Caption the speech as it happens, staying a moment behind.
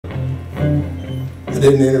I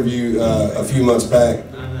did an interview a few months back,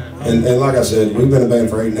 and like I said, we've been a band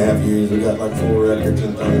for 8.5 years. We got like 4 records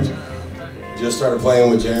and things. Just started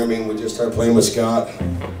playing with Jeremy, and we just started playing with Scott.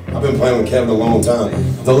 I've been playing with Kevin a long time.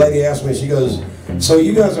 The lady asked me, she goes, "So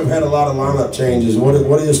you guys have had a lot of lineup changes. What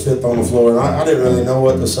is Fifth on the Floor?" And I didn't really know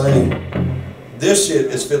what to say. This shit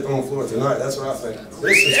is Fifth on the Floor tonight. That's what I think.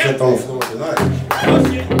 This is Fifth on the Floor tonight.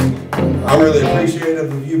 I'm really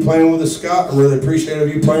appreciative of you playing with us, Scott. I'm really appreciative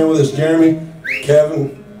of you playing with us, Jeremy.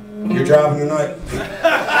 Kevin, you're driving tonight.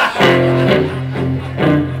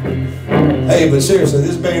 Hey, but seriously,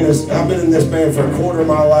 this band is, I've been in this band for a quarter of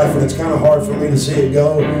my life, and it's kind of hard for me to see it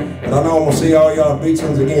go. But I know I'm going to see all y'all at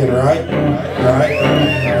Beachlands again, right? Right?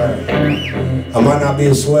 I might not be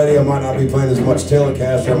as sweaty, I might not be playing as much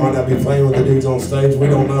Telecaster, I might not be playing with the dudes on stage, we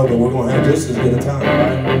don't know, but we're going to have just as good a time,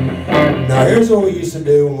 right? Now, here's what we used to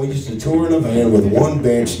do when we used to tour in a van with one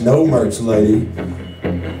bench, no merch lady,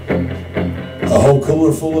 a whole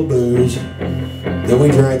cooler full of booze that we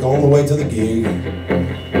drank on the way to the gig,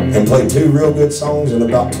 and played 2 real good songs and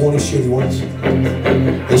about 20 shitty ones.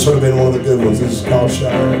 This would have been one of the good ones. This is called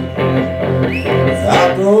Shine.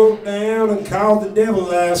 I broke down and called the devil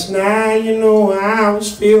last night. You know I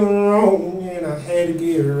was feeling wrong and I had to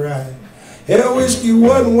get it right. Hell, whiskey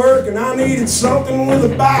wasn't working, I needed something with a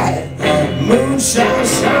bite. Moonshine,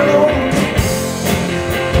 shine on me.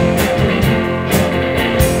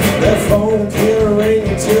 That phone kept ringing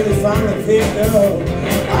until they finally picked up.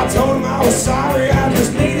 I told him I was sorry, I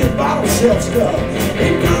just needed bottle shelf stuff.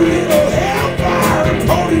 He put a little hellfire and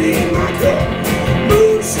poured it in my cup.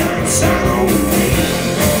 Moonshine, shine on me.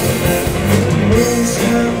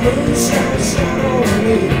 Moonshine, moonshine, shine on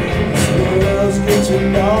me. When the world's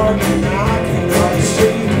getting dark and I can hardly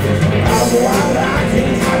see. I'm wild, I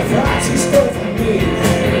can't hide price he stole from me.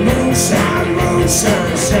 Moonshine,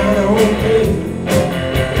 moonshine, shine on me.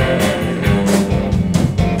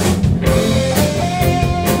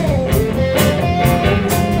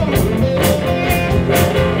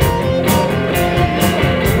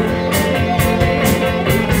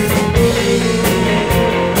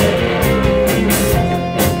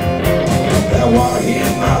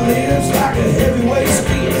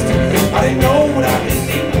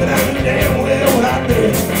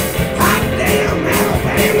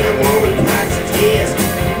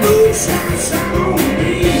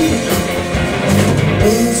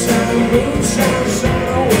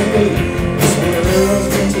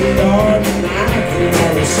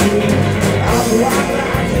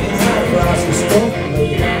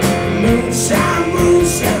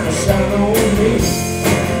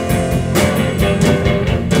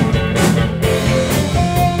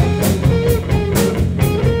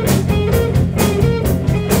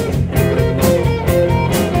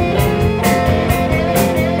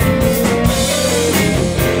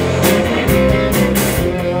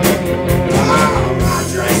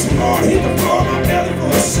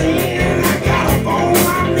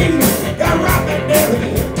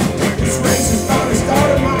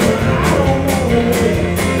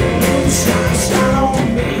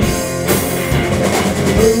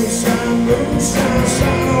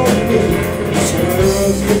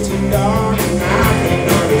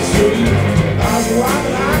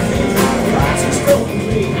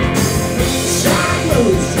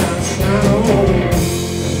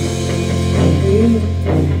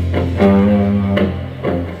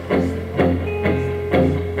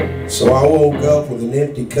 So I woke up with an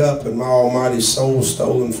empty cup and my almighty soul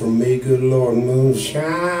stolen from me. Good Lord, moonshine,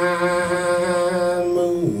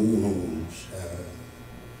 moonshine,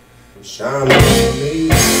 shine on me.